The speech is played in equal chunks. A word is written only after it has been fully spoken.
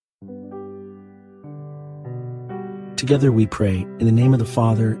Together we pray, in the name of the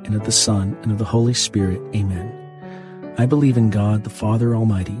Father, and of the Son, and of the Holy Spirit. Amen. I believe in God, the Father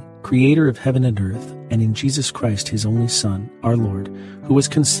Almighty, creator of heaven and earth, and in Jesus Christ, his only Son, our Lord, who was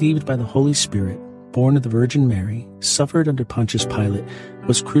conceived by the Holy Spirit, born of the Virgin Mary, suffered under Pontius Pilate,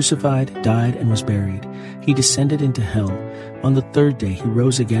 was crucified, died, and was buried. He descended into hell. On the third day he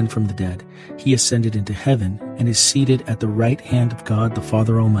rose again from the dead. He ascended into heaven, and is seated at the right hand of God the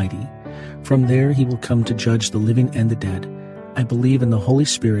Father Almighty. From there he will come to judge the living and the dead. I believe in the Holy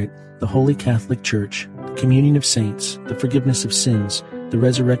Spirit, the Holy Catholic Church, the communion of saints, the forgiveness of sins, the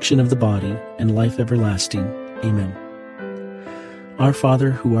resurrection of the body, and life everlasting. Amen. Our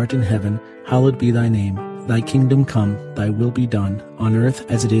Father, who art in heaven, hallowed be thy name. Thy kingdom come, thy will be done, on earth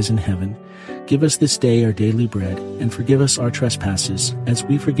as it is in heaven. Give us this day our daily bread, and forgive us our trespasses, as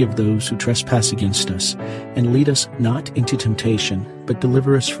we forgive those who trespass against us. And lead us not into temptation, but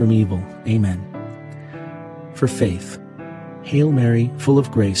deliver us from evil. Amen. For faith. Hail Mary, full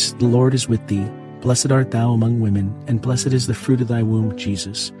of grace, the Lord is with thee. Blessed art thou among women, and blessed is the fruit of thy womb,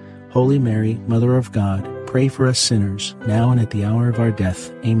 Jesus. Holy Mary, Mother of God, pray for us sinners, now and at the hour of our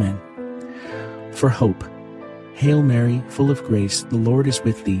death. Amen. For hope. Hail Mary, full of grace, the Lord is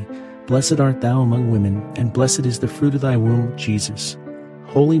with thee. Blessed art thou among women, and blessed is the fruit of thy womb, Jesus.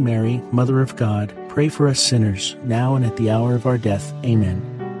 Holy Mary, Mother of God, pray for us sinners, now and at the hour of our death. Amen.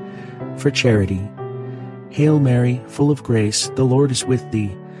 For charity. Hail Mary, full of grace, the Lord is with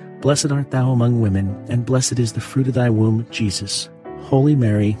thee. Blessed art thou among women, and blessed is the fruit of thy womb, Jesus. Holy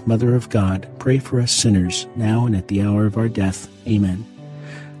Mary, Mother of God, pray for us sinners, now and at the hour of our death. Amen.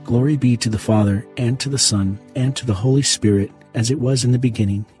 Glory be to the Father, and to the Son, and to the Holy Spirit, as it was in the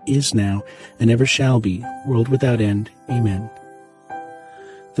beginning, is now, and ever shall be, world without end. Amen.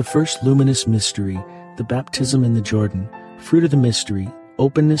 The first luminous mystery, the baptism in the Jordan. Fruit of the mystery,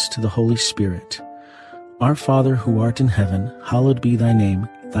 openness to the Holy Spirit. Our Father, who art in heaven, hallowed be thy name.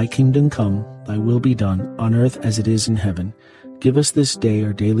 Thy kingdom come, thy will be done, on earth as it is in heaven. Give us this day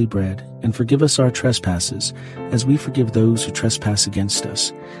our daily bread, and forgive us our trespasses, as we forgive those who trespass against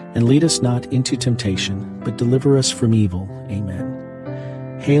us. And lead us not into temptation, but deliver us from evil.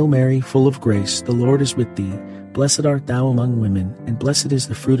 Amen. Hail Mary, full of grace, the Lord is with thee. Blessed art thou among women, and blessed is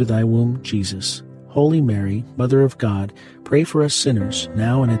the fruit of thy womb, Jesus. Holy Mary, Mother of God, pray for us sinners,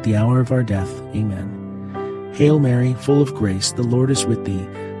 now and at the hour of our death. Amen. Hail Mary, full of grace, the Lord is with thee.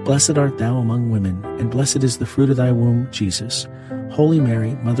 Blessed art thou among women, and blessed is the fruit of thy womb, Jesus. Holy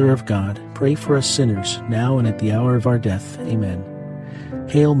Mary, Mother of God, pray for us sinners, now and at the hour of our death. Amen.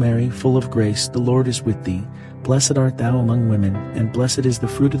 Hail Mary, full of grace, the Lord is with thee. Blessed art thou among women, and blessed is the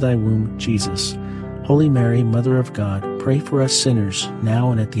fruit of thy womb, Jesus. Holy Mary, Mother of God, pray for us sinners,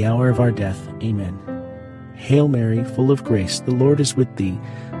 now and at the hour of our death. Amen. Hail Mary, full of grace, the Lord is with thee.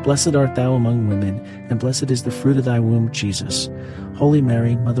 Blessed art thou among women, and blessed is the fruit of thy womb, Jesus. Holy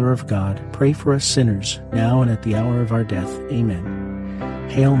Mary, Mother of God, pray for us sinners, now and at the hour of our death. Amen.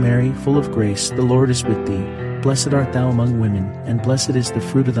 Hail Mary, full of grace, the Lord is with thee. Blessed art thou among women, and blessed is the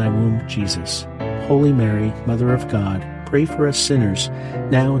fruit of thy womb, Jesus. Holy Mary, Mother of God, pray for us sinners,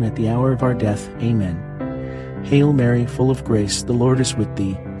 now and at the hour of our death. Amen. Hail Mary, full of grace, the Lord is with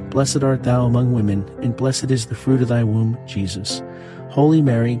thee. Blessed art thou among women, and blessed is the fruit of thy womb, Jesus. Holy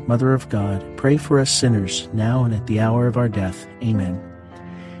Mary, Mother of God, pray for us sinners, now and at the hour of our death. Amen.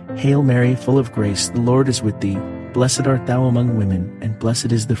 Hail Mary, full of grace, the Lord is with thee. Blessed art thou among women, and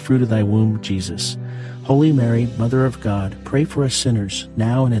blessed is the fruit of thy womb, Jesus. Holy Mary, Mother of God, pray for us sinners,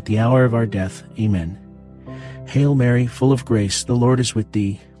 now and at the hour of our death. Amen. Hail Mary, full of grace, the Lord is with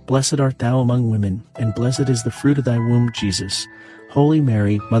thee. Blessed art thou among women, and blessed is the fruit of thy womb, Jesus. Holy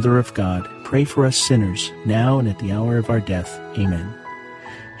Mary, Mother of God, pray for us sinners, now and at the hour of our death. Amen.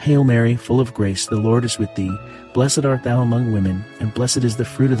 Hail Mary, full of grace, the Lord is with thee. Blessed art thou among women, and blessed is the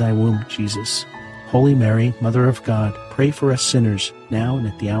fruit of thy womb, Jesus. Holy Mary, Mother of God, pray for us sinners, now and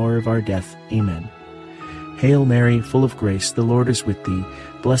at the hour of our death. Amen. Hail Mary, full of grace, the Lord is with thee.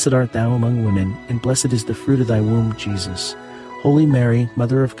 Blessed art thou among women, and blessed is the fruit of thy womb, Jesus. Holy Mary,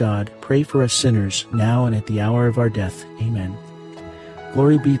 Mother of God, pray for us sinners, now and at the hour of our death. Amen.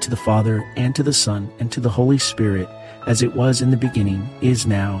 Glory be to the Father, and to the Son, and to the Holy Spirit, as it was in the beginning, is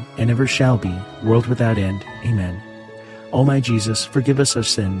now, and ever shall be, world without end. Amen. O my Jesus, forgive us our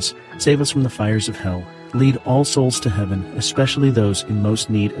sins, save us from the fires of hell, lead all souls to heaven, especially those in most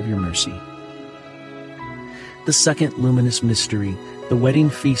need of your mercy. The second luminous mystery, the wedding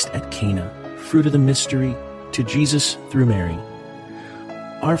feast at Cana. Fruit of the mystery, to Jesus through Mary.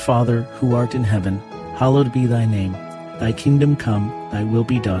 Our Father, who art in heaven, hallowed be thy name. Thy kingdom come, thy will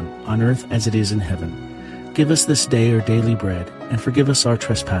be done, on earth as it is in heaven. Give us this day our daily bread, and forgive us our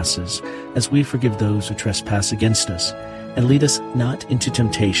trespasses, as we forgive those who trespass against us. And lead us not into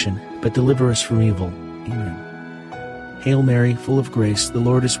temptation, but deliver us from evil. Amen. Hail Mary, full of grace, the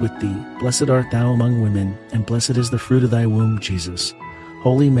Lord is with thee. Blessed art thou among women, and blessed is the fruit of thy womb, Jesus.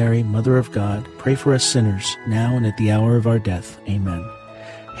 Holy Mary, Mother of God, pray for us sinners, now and at the hour of our death. Amen.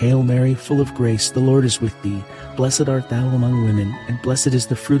 Hail Mary, full of grace, the Lord is with thee. Blessed art thou among women, and blessed is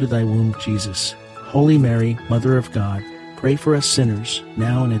the fruit of thy womb, Jesus. Holy Mary, Mother of God, pray for us sinners,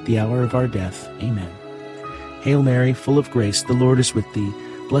 now and at the hour of our death. Amen. Hail Mary, full of grace, the Lord is with thee.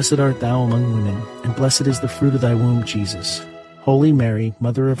 Blessed art thou among women, and blessed is the fruit of thy womb, Jesus. Holy Mary,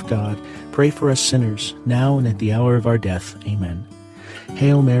 Mother of God, pray for us sinners, now and at the hour of our death. Amen.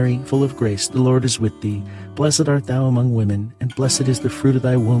 Hail Mary, full of grace, the Lord is with thee. Blessed art thou among women, and blessed is the fruit of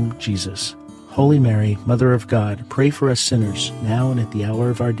thy womb, Jesus. Holy Mary, Mother of God, pray for us sinners, now and at the hour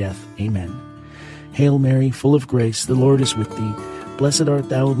of our death. Amen. Hail Mary, full of grace, the Lord is with thee. Blessed art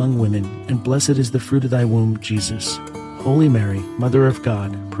thou among women, and blessed is the fruit of thy womb, Jesus. Holy Mary, Mother of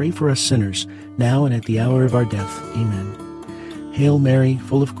God, pray for us sinners, now and at the hour of our death. Amen. Hail Mary,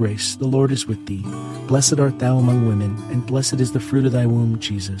 full of grace, the Lord is with thee. Blessed art thou among women, and blessed is the fruit of thy womb,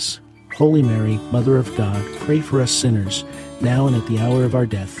 Jesus. Holy Mary, Mother of God, pray for us sinners, now and at the hour of our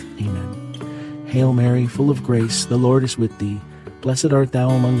death. Amen. Hail Mary, full of grace, the Lord is with thee. Blessed art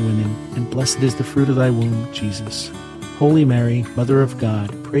thou among women, and blessed is the fruit of thy womb, Jesus. Holy Mary, Mother of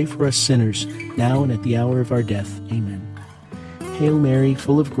God, pray for us sinners, now and at the hour of our death. Amen. Hail Mary,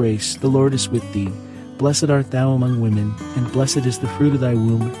 full of grace, the Lord is with thee. Blessed art thou among women, and blessed is the fruit of thy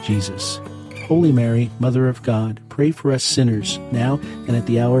womb, Jesus. Holy Mary, Mother of God, pray for us sinners, now and at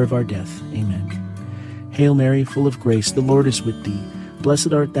the hour of our death. Amen. Hail Mary, full of grace, the Lord is with thee.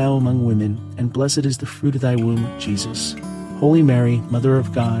 Blessed art thou among women, and blessed is the fruit of thy womb, Jesus. Holy Mary, Mother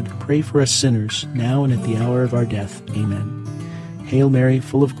of God, pray for us sinners, now and at the hour of our death. Amen. Hail Mary,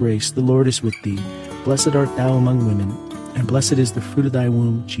 full of grace, the Lord is with thee. Blessed art thou among women, and blessed is the fruit of thy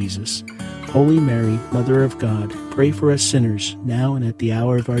womb, Jesus. Holy Mary, Mother of God, pray for us sinners, now and at the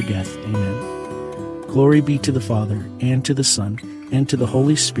hour of our death. Amen. Glory be to the Father, and to the Son, and to the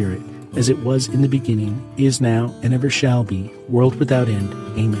Holy Spirit, as it was in the beginning, is now, and ever shall be, world without end.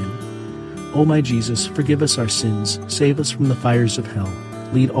 Amen. O my Jesus, forgive us our sins, save us from the fires of hell,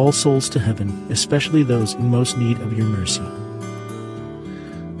 lead all souls to heaven, especially those in most need of your mercy.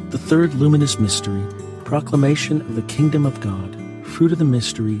 The third luminous mystery, proclamation of the kingdom of God. Fruit of the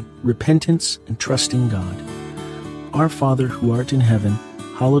mystery, repentance and trusting God. Our Father who art in heaven,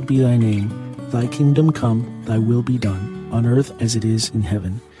 hallowed be thy name. Thy kingdom come, thy will be done, on earth as it is in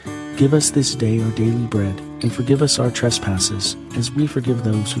heaven. Give us this day our daily bread, and forgive us our trespasses, as we forgive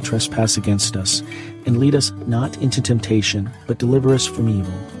those who trespass against us. And lead us not into temptation, but deliver us from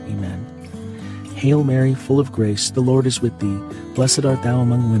evil. Amen. Hail Mary, full of grace, the Lord is with thee. Blessed art thou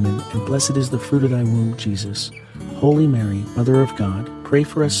among women, and blessed is the fruit of thy womb, Jesus. Holy Mary, Mother of God, pray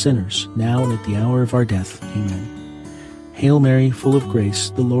for us sinners, now and at the hour of our death. Amen. Hail Mary, full of grace,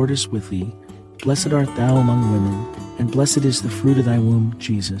 the Lord is with thee. Blessed art thou among women, and blessed is the fruit of thy womb,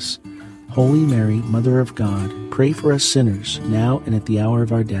 Jesus. Holy Mary, Mother of God, pray for us sinners, now and at the hour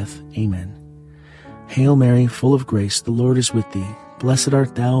of our death. Amen. Hail Mary, full of grace, the Lord is with thee. Blessed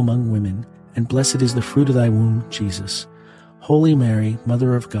art thou among women, and blessed is the fruit of thy womb, Jesus. Holy Mary,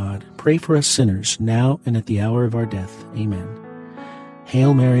 Mother of God, pray for us sinners, now and at the hour of our death. Amen.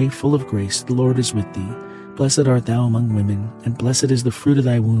 Hail Mary, full of grace, the Lord is with thee. Blessed art thou among women, and blessed is the fruit of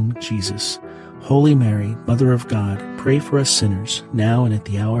thy womb, Jesus. Holy Mary, Mother of God, pray for us sinners, now and at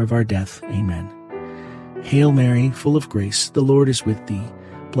the hour of our death. Amen. Hail Mary, full of grace, the Lord is with thee.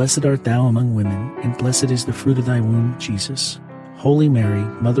 Blessed art thou among women, and blessed is the fruit of thy womb, Jesus. Holy Mary,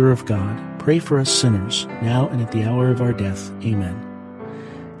 Mother of God, pray for us sinners, now and at the hour of our death. Amen.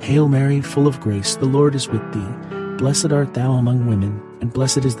 Hail Mary, full of grace, the Lord is with thee. Blessed art thou among women, and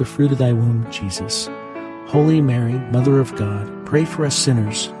blessed is the fruit of thy womb, Jesus. Holy Mary, Mother of God, pray for us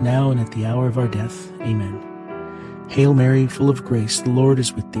sinners, now and at the hour of our death. Amen. Hail Mary, full of grace, the Lord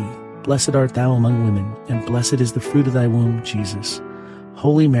is with thee. Blessed art thou among women, and blessed is the fruit of thy womb, Jesus.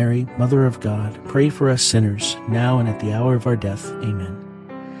 Holy Mary, Mother of God, pray for us sinners, now and at the hour of our death. Amen.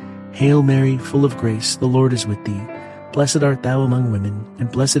 Hail Mary, full of grace, the Lord is with thee. Blessed art thou among women,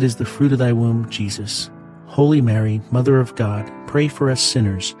 and blessed is the fruit of thy womb, Jesus. Holy Mary, Mother of God, pray for us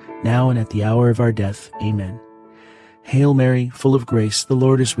sinners, now and at the hour of our death. Amen. Hail Mary, full of grace, the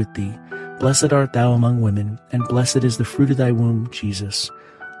Lord is with thee. Blessed art thou among women, and blessed is the fruit of thy womb, Jesus.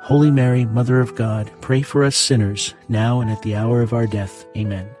 Holy Mary, Mother of God, pray for us sinners, now and at the hour of our death.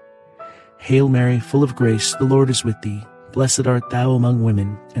 Amen. Hail Mary, full of grace, the Lord is with thee. Blessed art thou among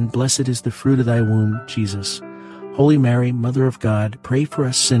women, and blessed is the fruit of thy womb, Jesus. Holy Mary, Mother of God, pray for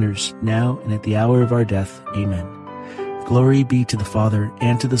us sinners, now and at the hour of our death. Amen. Glory be to the Father,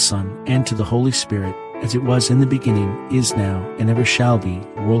 and to the Son, and to the Holy Spirit, as it was in the beginning, is now, and ever shall be,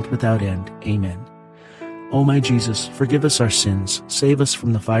 world without end. Amen. O my Jesus, forgive us our sins, save us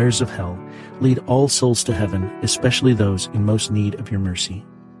from the fires of hell, lead all souls to heaven, especially those in most need of your mercy.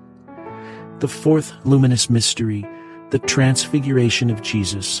 The fourth luminous mystery, the Transfiguration of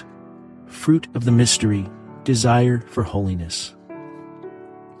Jesus. Fruit of the mystery, desire for holiness.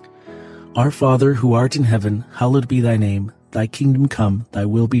 Our Father, who art in heaven, hallowed be thy name. Thy kingdom come, thy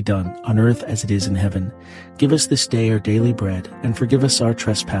will be done, on earth as it is in heaven. Give us this day our daily bread, and forgive us our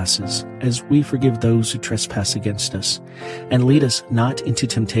trespasses, as we forgive those who trespass against us. And lead us not into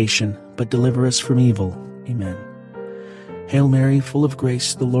temptation, but deliver us from evil. Amen. Hail Mary, full of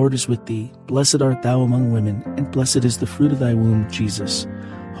grace, the Lord is with thee. Blessed art thou among women, and blessed is the fruit of thy womb, Jesus.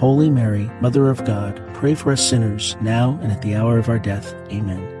 Holy Mary, Mother of God, pray for us sinners, now and at the hour of our death.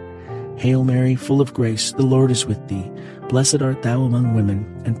 Amen. Hail Mary, full of grace, the Lord is with thee. Blessed art thou among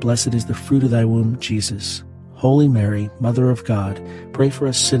women, and blessed is the fruit of thy womb, Jesus. Holy Mary, Mother of God, pray for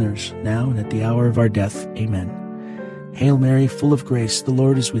us sinners, now and at the hour of our death. Amen. Hail Mary, full of grace, the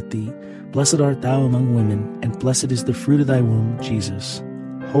Lord is with thee. Blessed art thou among women, and blessed is the fruit of thy womb, Jesus.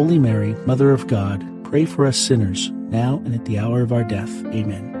 Holy Mary, Mother of God, pray for us sinners, now and at the hour of our death.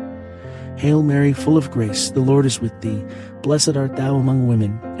 Amen. Hail Mary, full of grace, the Lord is with thee. Blessed art thou among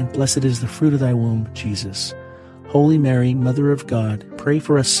women, and blessed is the fruit of thy womb, Jesus. Holy Mary, Mother of God, pray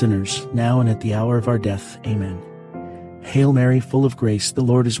for us sinners, now and at the hour of our death. Amen. Hail Mary, full of grace, the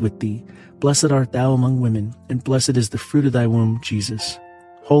Lord is with thee. Blessed art thou among women, and blessed is the fruit of thy womb, Jesus.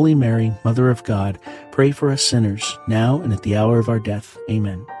 Holy Mary, Mother of God, pray for us sinners, now and at the hour of our death.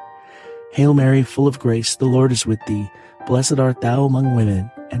 Amen. Hail Mary, full of grace, the Lord is with thee. Blessed art thou among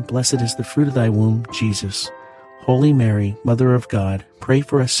women, and blessed is the fruit of thy womb, Jesus. Holy Mary, Mother of God, pray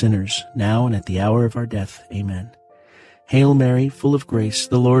for us sinners, now and at the hour of our death. Amen. Hail Mary, full of grace,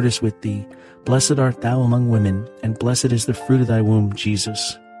 the Lord is with thee. Blessed art thou among women, and blessed is the fruit of thy womb,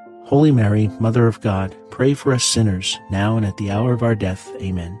 Jesus. Holy Mary, Mother of God, pray for us sinners, now and at the hour of our death.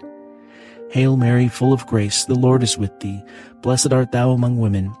 Amen. Hail Mary, full of grace, the Lord is with thee. Blessed art thou among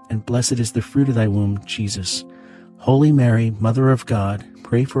women, and blessed is the fruit of thy womb, Jesus. Holy Mary, Mother of God,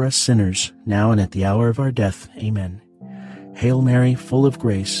 pray for us sinners, now and at the hour of our death. Amen. Hail Mary, full of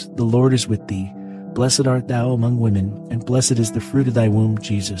grace, the Lord is with thee. Blessed art thou among women, and blessed is the fruit of thy womb,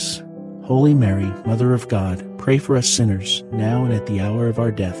 Jesus. Holy Mary, Mother of God, pray for us sinners, now and at the hour of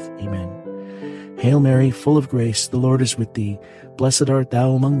our death. Amen. Hail Mary, full of grace, the Lord is with thee. Blessed art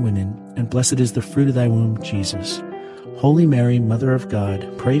thou among women, and blessed is the fruit of thy womb, Jesus. Holy Mary, Mother of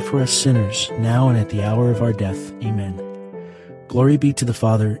God, pray for us sinners, now and at the hour of our death. Amen. Glory be to the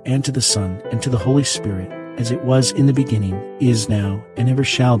Father, and to the Son, and to the Holy Spirit, as it was in the beginning, is now, and ever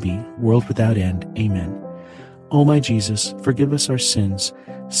shall be, world without end. Amen. O my Jesus, forgive us our sins,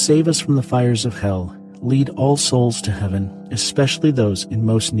 save us from the fires of hell, lead all souls to heaven, especially those in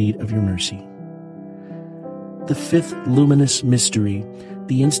most need of your mercy. The fifth luminous mystery,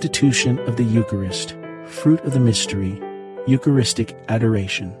 the institution of the Eucharist. Fruit of the mystery, Eucharistic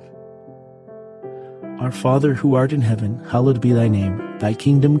adoration. Our Father, who art in heaven, hallowed be thy name. Thy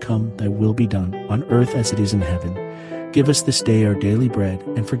kingdom come, thy will be done, on earth as it is in heaven. Give us this day our daily bread,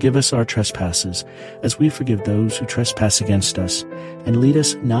 and forgive us our trespasses, as we forgive those who trespass against us. And lead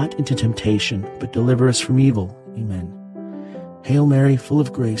us not into temptation, but deliver us from evil. Amen. Hail Mary, full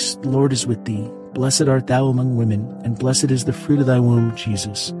of grace, the Lord is with thee. Blessed art thou among women, and blessed is the fruit of thy womb,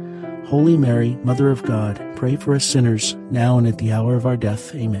 Jesus. Holy Mary, Mother of God, pray for us sinners, now and at the hour of our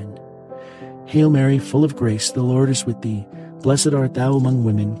death. Amen. Hail Mary, full of grace, the Lord is with thee. Blessed art thou among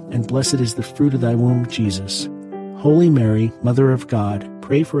women, and blessed is the fruit of thy womb, Jesus. Holy Mary, Mother of God,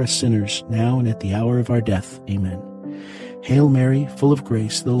 pray for us sinners, now and at the hour of our death. Amen. Hail Mary, full of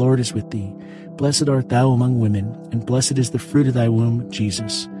grace, the Lord is with thee. Blessed art thou among women, and blessed is the fruit of thy womb,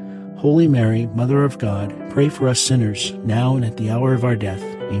 Jesus. Holy Mary, Mother of God, pray for us sinners, now and at the hour of our death.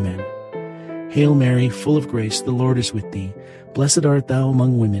 Amen. Hail Mary, full of grace, the Lord is with thee. Blessed art thou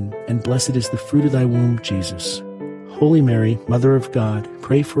among women, and blessed is the fruit of thy womb, Jesus. Holy Mary, Mother of God,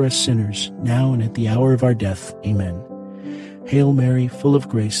 pray for us sinners, now and at the hour of our death. Amen. Hail Mary, full of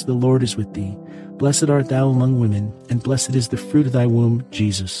grace, the Lord is with thee. Blessed art thou among women, and blessed is the fruit of thy womb,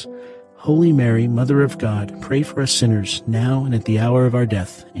 Jesus. Holy Mary, Mother of God, pray for us sinners, now and at the hour of our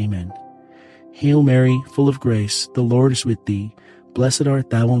death. Amen. Hail Mary, full of grace, the Lord is with thee. Blessed art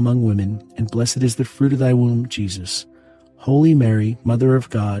thou among women, and blessed is the fruit of thy womb, Jesus. Holy Mary, Mother of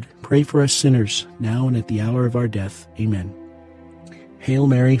God, pray for us sinners, now and at the hour of our death. Amen. Hail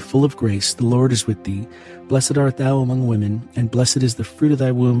Mary, full of grace, the Lord is with thee. Blessed art thou among women, and blessed is the fruit of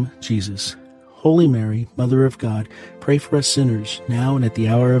thy womb, Jesus. Holy Mary, Mother of God, pray for us sinners, now and at the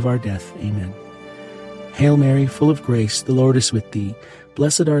hour of our death. Amen. Hail Mary, full of grace, the Lord is with thee.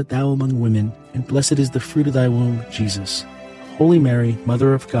 Blessed art thou among women, and blessed is the fruit of thy womb, Jesus. Holy Mary,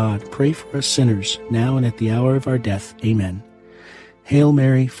 Mother of God, pray for us sinners, now and at the hour of our death. Amen. Hail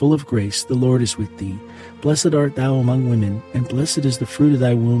Mary, full of grace, the Lord is with thee. Blessed art thou among women, and blessed is the fruit of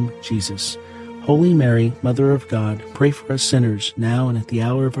thy womb, Jesus. Holy Mary, Mother of God, pray for us sinners, now and at the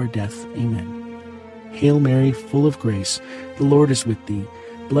hour of our death. Amen. Hail Mary, full of grace, the Lord is with thee.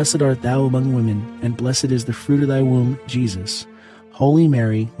 Blessed art thou among women, and blessed is the fruit of thy womb, Jesus. Holy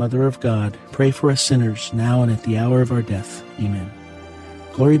Mary, Mother of God, pray for us sinners, now and at the hour of our death. Amen.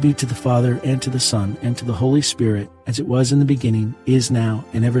 Glory be to the Father, and to the Son, and to the Holy Spirit, as it was in the beginning, is now,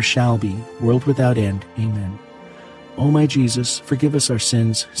 and ever shall be, world without end. Amen. O my Jesus, forgive us our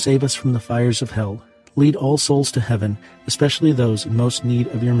sins, save us from the fires of hell. Lead all souls to heaven, especially those in most need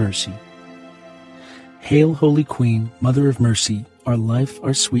of your mercy. Hail, Holy Queen, Mother of Mercy, our life,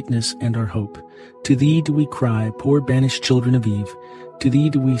 our sweetness, and our hope. To thee do we cry, poor banished children of Eve. To thee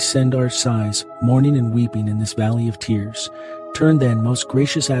do we send our sighs, mourning and weeping in this valley of tears. Turn then, most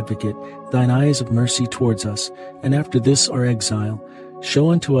gracious Advocate, thine eyes of mercy towards us, and after this our exile,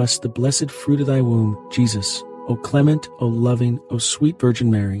 show unto us the blessed fruit of thy womb, Jesus. O clement, O loving, O sweet Virgin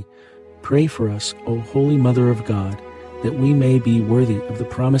Mary, pray for us, O Holy Mother of God, that we may be worthy of the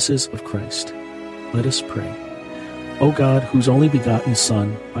promises of Christ. Let us pray. O God, whose only begotten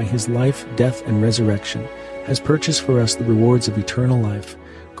Son, by his life, death, and resurrection, has purchased for us the rewards of eternal life,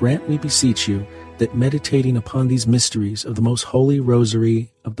 grant, we beseech you, that meditating upon these mysteries of the most holy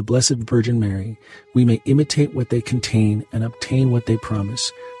Rosary of the Blessed Virgin Mary, we may imitate what they contain and obtain what they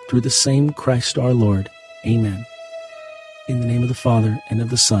promise, through the same Christ our Lord. Amen. In the name of the Father, and of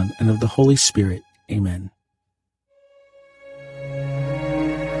the Son, and of the Holy Spirit. Amen.